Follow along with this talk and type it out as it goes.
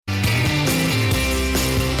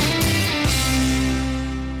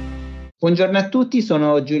Buongiorno a tutti,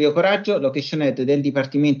 sono Giulio Coraggio, location head del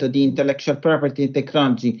Dipartimento di Intellectual Property and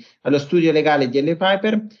Technology allo studio legale di L.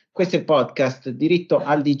 Piper. Questo è il podcast Diritto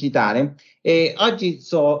al Digitale e oggi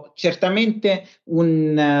sono certamente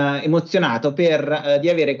emozionato di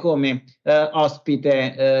avere come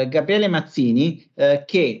ospite Gabriele Mazzini,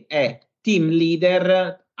 che è team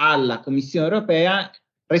leader alla Commissione europea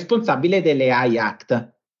responsabile delle AI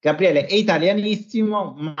Act. Gabriele è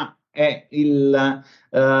italianissimo, ma è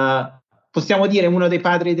possiamo dire uno dei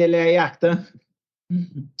padri delle AI Act?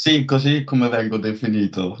 Sì, così come vengo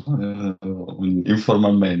definito,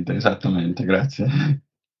 informalmente, esattamente, grazie.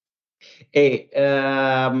 E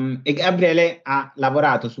Gabriele ha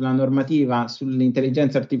lavorato sulla normativa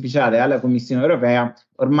sull'intelligenza artificiale alla Commissione europea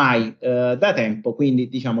ormai da tempo, quindi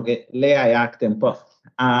diciamo che l'AI Act è un po'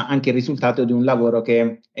 anche il risultato di un lavoro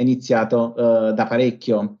che è iniziato da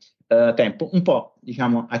parecchio tempo, un po'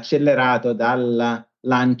 diciamo accelerato dal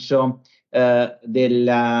lancio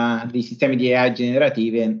dei sistemi di AI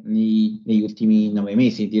generative negli ultimi 9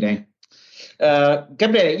 mesi, direi.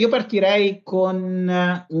 Gabriele, io partirei con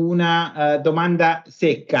una domanda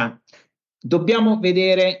secca. Dobbiamo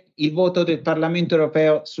vedere il voto del Parlamento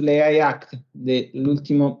europeo sulle AI Act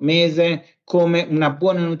dell'ultimo mese come una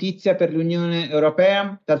buona notizia per l'Unione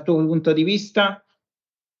Europea, dal tuo punto di vista?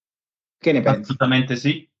 Che ne pensi? Assolutamente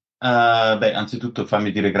sì. Anzitutto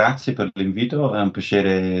fammi dire grazie per l'invito, è un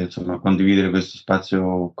piacere, insomma, condividere questo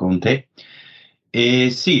spazio con te.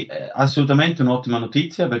 E sì, assolutamente un'ottima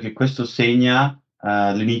notizia perché questo segna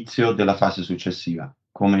l'inizio della fase successiva.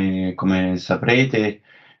 Come saprete,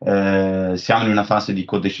 siamo in una fase di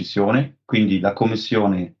codecisione, quindi la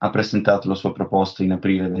Commissione ha presentato la sua proposta in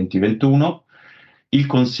aprile 2021. Il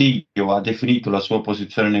Consiglio ha definito la sua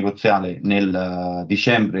posizione negoziale nel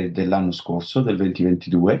dicembre dell'anno scorso, del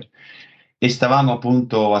 2022, e stavamo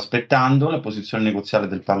appunto aspettando la posizione negoziale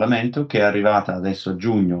del Parlamento, che è arrivata adesso a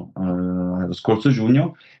giugno, lo scorso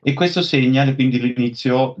giugno, e questo segna quindi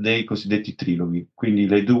l'inizio dei cosiddetti triloghi. Quindi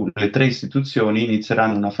le tre istituzioni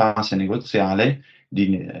inizieranno una fase negoziale,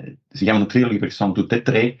 si chiamano triloghi perché sono tutte e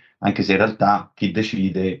tre, anche se in realtà chi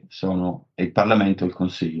decide sono il Parlamento e il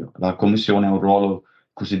Consiglio. La Commissione ha un ruolo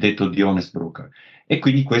cosiddetto di honest broker e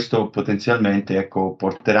quindi questo potenzialmente, ecco,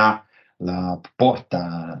 porta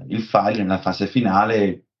il file nella fase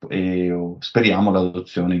finale e speriamo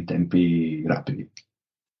l'adozione in tempi rapidi.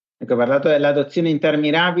 Ecco, parlato dell'adozione in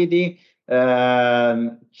termini rapidi,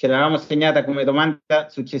 ce l'avevamo segnata come domanda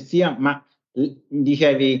successiva, ma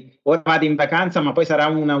dicevi, ora vado in vacanza, ma poi sarà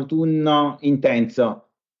un autunno intenso.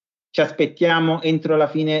 Ci aspettiamo entro la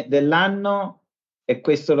fine dell'anno? È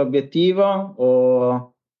questo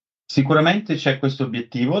l'obiettivo? Sicuramente c'è questo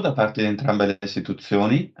obiettivo da parte di entrambe le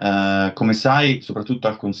istituzioni. Come sai, soprattutto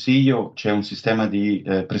al Consiglio c'è un sistema di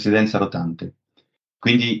presidenza rotante.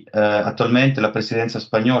 Quindi attualmente la presidenza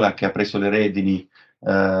spagnola che ha preso le redini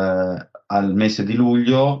al mese di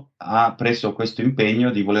luglio ha preso questo impegno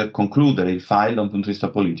di voler concludere il file da un punto di vista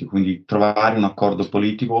politico, quindi trovare un accordo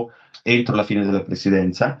politico entro la fine della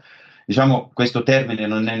presidenza. Diciamo, questo termine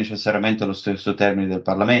non è necessariamente lo stesso termine del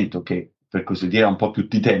Parlamento, che per così dire ha un po' più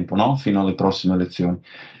di tempo, no? Fino alle prossime elezioni.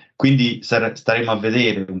 Quindi staremo a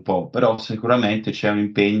vedere un po', però sicuramente c'è un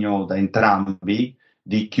impegno da entrambi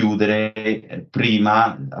di chiudere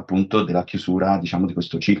prima appunto della chiusura, diciamo, di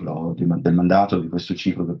questo ciclo, del mandato di questo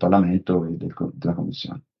ciclo del Parlamento e della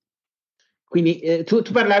Commissione. Quindi tu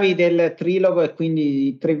parlavi del trilogo e quindi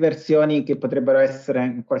di tre versioni che potrebbero essere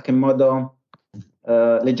in qualche modo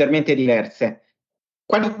leggermente diverse.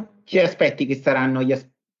 Quali ti aspetti che saranno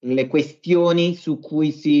le questioni su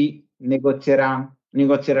cui si negozierà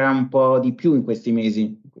un po' di più in questi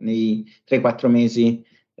mesi, nei 3-4 mesi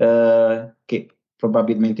che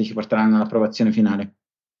probabilmente ci porteranno all'approvazione finale?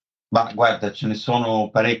 Ma guarda, ce ne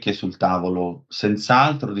sono parecchie sul tavolo.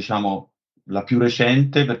 Senz'altro, diciamo, la più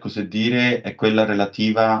recente, per così dire, è quella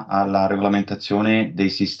relativa alla regolamentazione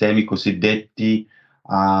dei sistemi cosiddetti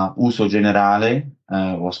a uso generale,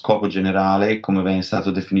 o a scopo generale, come viene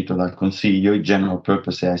stato definito dal Consiglio, i General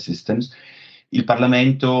Purpose AI Systems. Il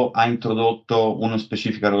Parlamento ha introdotto una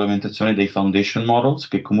specifica regolamentazione dei foundation models,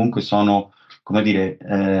 che comunque sono, come dire,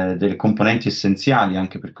 delle componenti essenziali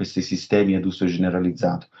anche per questi sistemi ad uso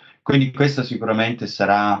generalizzato. Quindi questa sicuramente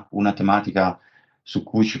sarà una tematica su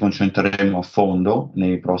cui ci concentreremo a fondo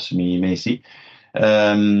nei prossimi mesi,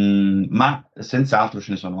 ma senz'altro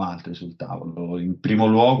ce ne sono altre sul tavolo. In primo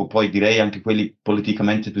luogo, poi direi anche quelli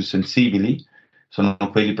politicamente più sensibili, sono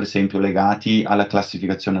quelli per esempio legati alla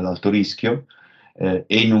classificazione ad alto rischio e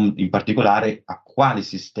in particolare a quali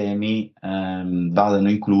sistemi vadano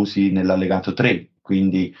inclusi nell'allegato 3.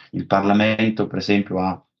 Quindi il Parlamento, per esempio,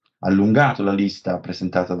 ha allungato la lista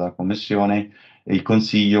presentata dalla Commissione e il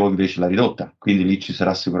Consiglio invece l'ha ridotta. Quindi lì ci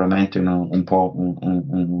sarà sicuramente un po'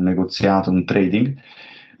 un negoziato, un trading,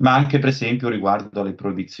 ma anche per esempio riguardo alle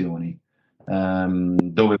proibizioni,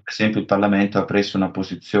 dove per esempio il Parlamento ha preso una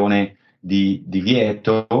posizione di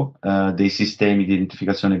divieto dei sistemi di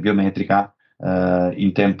identificazione biometrica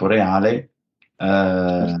in tempo reale,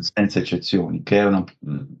 senza eccezioni, che è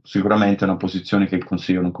sicuramente una posizione che il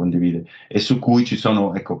Consiglio non condivide e su cui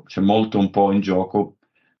ecco, c'è molto un po' in gioco,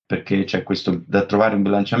 perché c'è questo da trovare un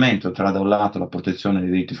bilanciamento tra da un lato la protezione dei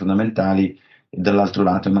diritti fondamentali e dall'altro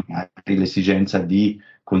lato magari l'esigenza di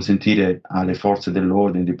consentire alle forze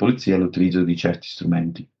dell'ordine e di polizia l'utilizzo di certi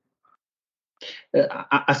strumenti.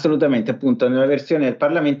 Assolutamente, appunto, nella versione del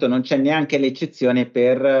Parlamento non c'è neanche l'eccezione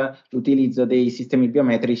per l'utilizzo dei sistemi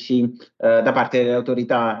biometrici da parte delle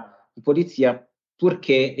autorità di polizia,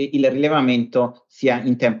 purché il rilevamento sia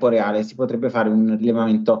in tempo reale. Si potrebbe fare un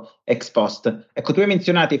rilevamento ex post. Ecco, tu hai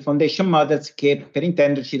menzionato i foundation models che per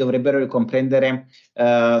intenderci dovrebbero ricomprendere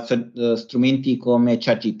strumenti come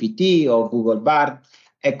ChatGPT o Google Bard.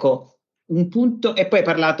 Ecco, un punto, e poi hai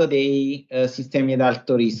parlato dei sistemi ad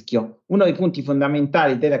alto rischio. Uno dei punti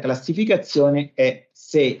fondamentali della classificazione è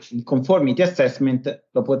se il conformity assessment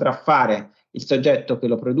lo potrà fare il soggetto che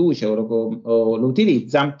lo produce o lo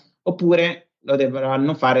utilizza, oppure lo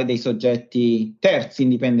dovranno fare dei soggetti terzi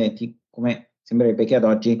indipendenti, come sembrerebbe che ad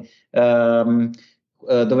oggi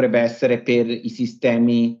dovrebbe essere per i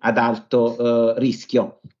sistemi ad alto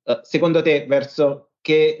rischio. Secondo te, verso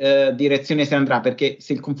che direzione si andrà? Perché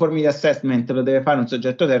se il conformity assessment lo deve fare un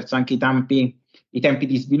soggetto terzo, anche i tempi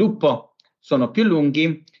di sviluppo sono più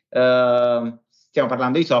lunghi. Stiamo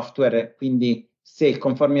parlando di software, quindi se il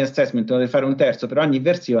conformity assessment lo deve fare un terzo per ogni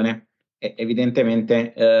versione,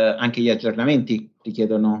 evidentemente anche gli aggiornamenti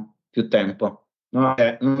richiedono più tempo. No?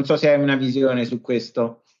 Non so se hai una visione su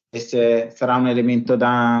questo e se sarà un elemento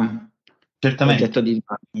da Certamente. oggetto di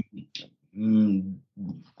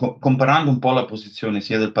Comparando un po' la posizione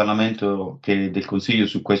sia del Parlamento che del Consiglio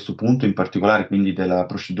su questo punto, in particolare quindi della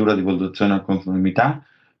procedura di valutazione alla conformità,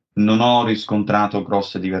 non ho riscontrato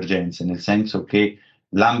grosse divergenze, nel senso che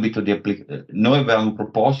l'ambito di applicazione, noi avevamo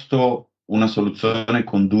proposto una soluzione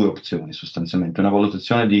con due opzioni sostanzialmente, una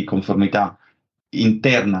valutazione di conformità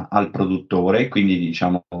interna al produttore, quindi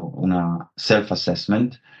diciamo una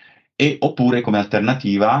self-assessment, e oppure come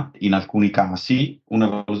alternativa, in alcuni casi, una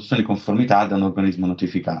valutazione di conformità da un organismo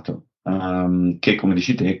notificato, che come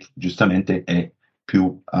dici te, giustamente è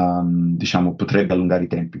più, diciamo, potrebbe allungare i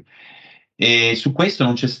tempi. E su questo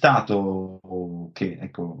non c'è stato,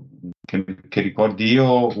 ecco, che ricordi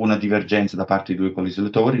io, una divergenza da parte dei due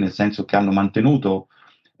colegislatori, nel senso che hanno mantenuto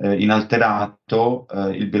inalterato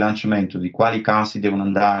il bilanciamento di quali casi devono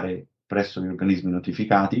andare presso gli organismi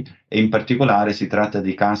notificati e in particolare si tratta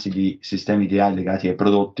dei casi di sistemi di AI legati ai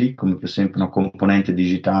prodotti, come per esempio una componente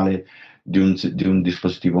digitale di un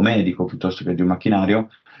dispositivo medico piuttosto che di un macchinario,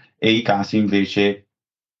 e i casi invece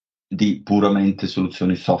di puramente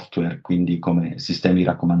soluzioni software, quindi come sistemi di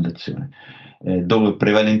raccomandazione, dove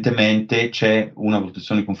prevalentemente c'è una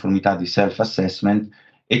valutazione di conformità di self-assessment,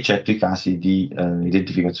 eccetto i casi di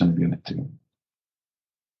identificazione biometrica.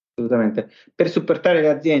 Assolutamente. Per supportare le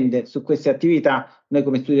aziende su queste attività, noi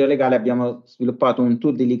come studio legale abbiamo sviluppato un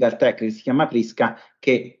tool di legal tech che si chiama Prisca,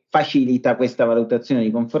 che facilita questa valutazione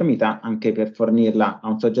di conformità anche per fornirla a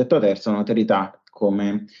un soggetto terzo, un'autorità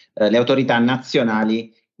come le autorità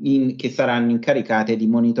nazionali che saranno incaricate di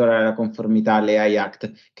monitorare la conformità alle AI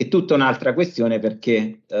Act, che è tutta un'altra questione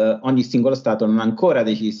perché ogni singolo Stato non ha ancora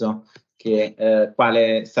deciso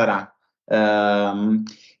quale sarà.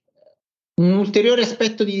 Un ulteriore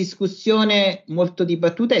aspetto di discussione molto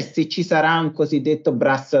dibattuta è se ci sarà un cosiddetto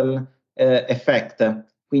Brussels effect,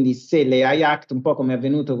 quindi se le AI Act, un po' come è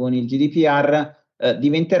avvenuto con il GDPR,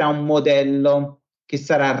 diventerà un modello che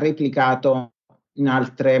sarà replicato in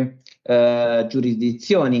altre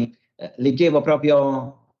giurisdizioni. Leggevo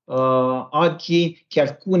proprio oggi che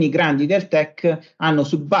alcuni grandi del tech hanno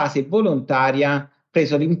su base volontaria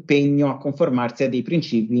preso l'impegno a conformarsi a dei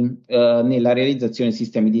principi nella realizzazione di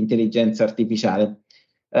sistemi di intelligenza artificiale.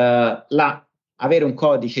 Avere un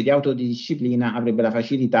codice di autodisciplina avrebbe la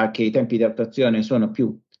facilità che i tempi di attuazione sono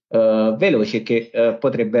più veloci e che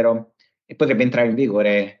potrebbe entrare in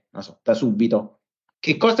vigore, non so, da subito.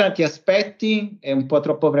 Che cosa ti aspetti? È un po'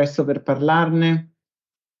 troppo presto per parlarne?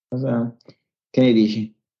 Che ne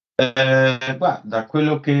dici? Guarda,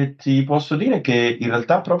 quello che ti posso dire è che in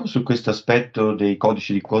realtà proprio su questo aspetto dei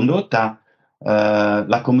codici di condotta,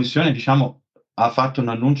 la Commissione, diciamo, ha fatto un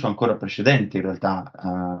annuncio ancora precedente, in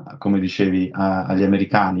realtà, come dicevi, agli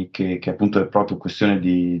americani, che appunto è proprio questione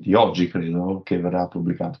di oggi, credo, che verrà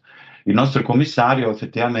pubblicato. Il nostro commissario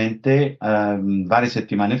effettivamente varie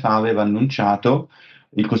settimane fa aveva annunciato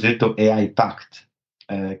il cosiddetto AI Pact,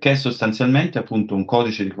 che è sostanzialmente appunto un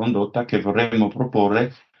codice di condotta che vorremmo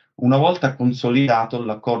proporre una volta consolidato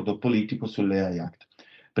l'accordo politico sull'AI Act,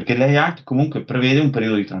 perché l'AI Act comunque prevede un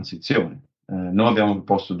periodo di transizione. Noi abbiamo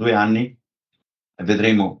proposto 2 anni e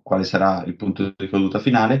vedremo quale sarà il punto di caduta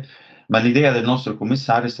finale, ma l'idea del nostro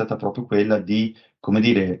commissario è stata proprio quella di, come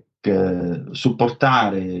dire,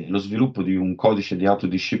 supportare lo sviluppo di un codice di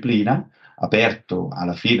autodisciplina aperto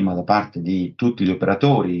alla firma da parte di tutti gli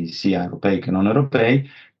operatori, sia europei che non europei,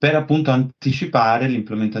 per appunto anticipare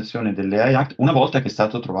l'implementazione delle AI Act una volta che è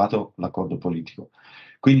stato trovato l'accordo politico.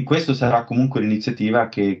 Quindi questa sarà comunque l'iniziativa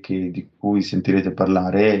di cui sentirete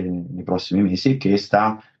parlare nei prossimi mesi e che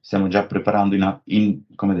stiamo già preparando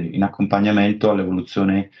come dire, in accompagnamento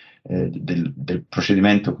all'evoluzione del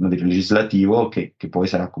procedimento, come dire, legislativo che poi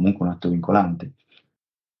sarà comunque un atto vincolante.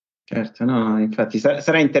 Certo, no, infatti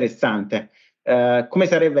sarà interessante. Come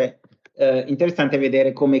sarebbe interessante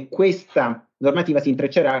vedere come questa normativa si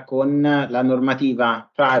intreccerà con la normativa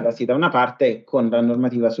privacy da una parte e con la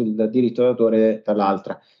normativa sul diritto d'autore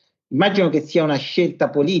dall'altra. Immagino che sia una scelta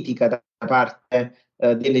politica da parte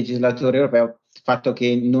del legislatore europeo, il fatto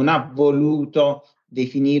che non ha voluto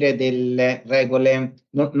definire delle regole,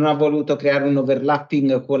 non ha voluto creare un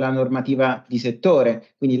overlapping con la normativa di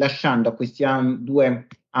settore, quindi lasciando a questi due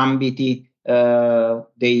ambiti una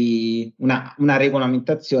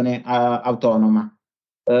regolamentazione autonoma.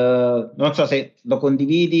 Non so se lo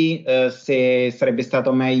condividi, se sarebbe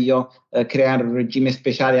stato meglio creare un regime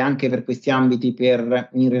speciale anche per questi ambiti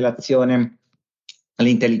in relazione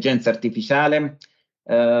all'intelligenza artificiale.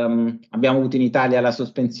 Abbiamo avuto in Italia la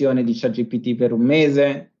sospensione di ChatGPT per un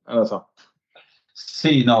mese, non lo so.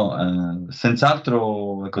 Sì, no,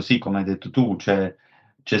 senz'altro è così come hai detto tu, cioè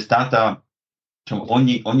c'è stata, diciamo,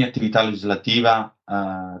 ogni attività legislativa,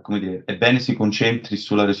 come dire, è bene si concentri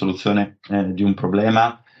sulla risoluzione di un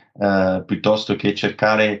problema, piuttosto che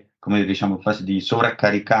cercare, come dire, diciamo, quasi di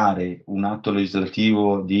sovraccaricare un atto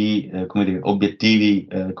legislativo di, come dire, obiettivi,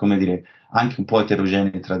 come dire, anche un po'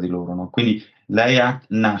 eterogenei tra di loro, no? Quindi l'AI Act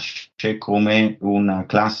nasce come una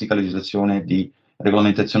classica legislazione di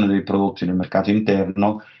regolamentazione dei prodotti nel mercato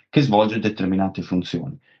interno che svolge determinate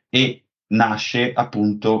funzioni e nasce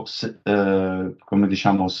appunto, come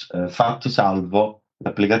diciamo, fatto salvo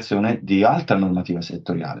l'applicazione di altra normativa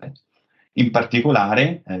settoriale, in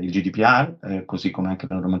particolare il GDPR, così come anche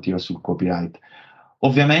la normativa sul copyright.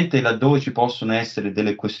 Ovviamente laddove ci possono essere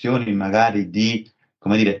delle questioni magari di,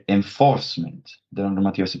 come dire, enforcement della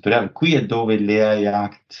normativa settoriale, qui è dove l'AI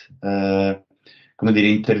Act, come dire,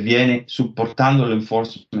 interviene supportando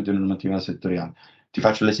l'enforcement di una normativa settoriale. Ti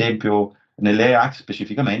faccio l'esempio, nell'AI Act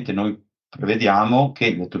specificamente noi prevediamo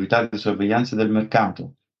che le autorità di sorveglianza del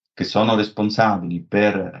mercato che sono responsabili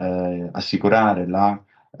per assicurare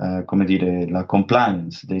come dire, la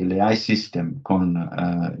compliance delle AI system con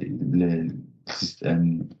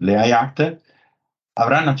le AI Act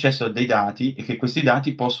avranno accesso a dei dati e che questi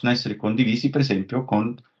dati possono essere condivisi, per esempio,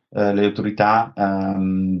 con le autorità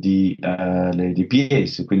le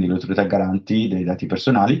DPS, quindi le autorità garanti dei dati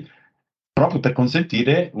personali, proprio per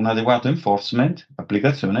consentire un adeguato enforcement,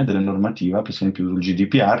 applicazione delle normative, per esempio sul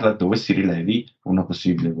GDPR, laddove si rilevi una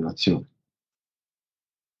possibile violazione.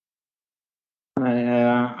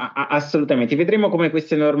 Assolutamente, vedremo come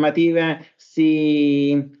queste normative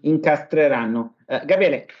si incastreranno.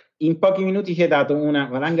 Gabriele, in pochi minuti ci hai dato una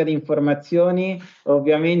valanga di informazioni,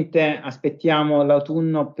 ovviamente aspettiamo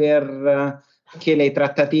l'autunno per che le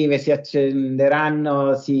trattative si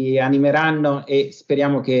accenderanno, si animeranno e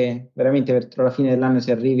speriamo che veramente verso la fine dell'anno si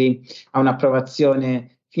arrivi a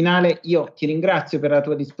un'approvazione finale. Io ti ringrazio per la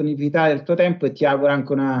tua disponibilità e il tuo tempo e ti auguro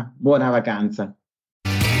anche una buona vacanza.